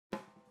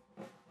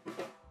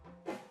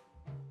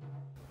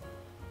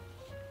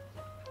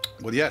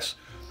Well, yes,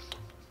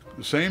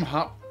 the same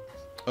hop,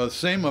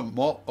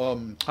 malt,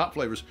 hop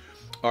flavors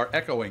are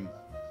echoing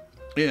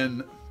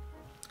in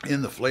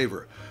the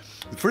flavor.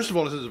 First of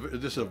all,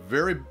 this is a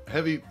very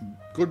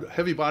good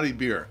heavy-bodied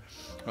beer,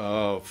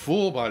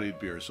 full-bodied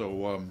beer.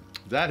 So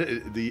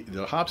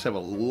the hops have a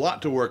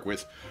lot to work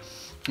with,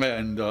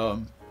 and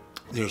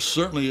there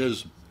certainly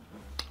is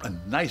a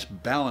nice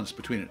balance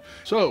between it.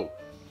 So,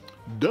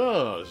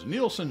 does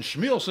Nielsen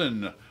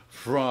Schmielsen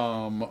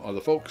from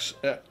the folks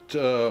at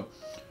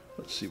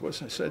let's see,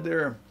 what I said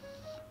there?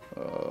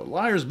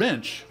 Liar's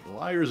Bench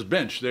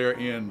there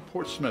in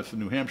Portsmouth,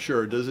 New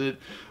Hampshire. Does it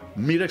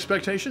meet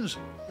expectations?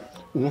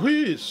 Well,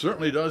 it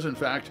certainly does. In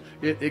fact,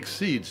 it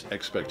exceeds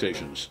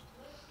expectations.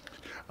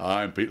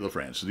 I'm Pete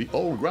LaFrance, the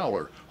old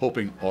growler,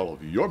 hoping all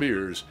of your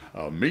beers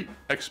meet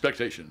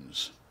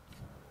expectations.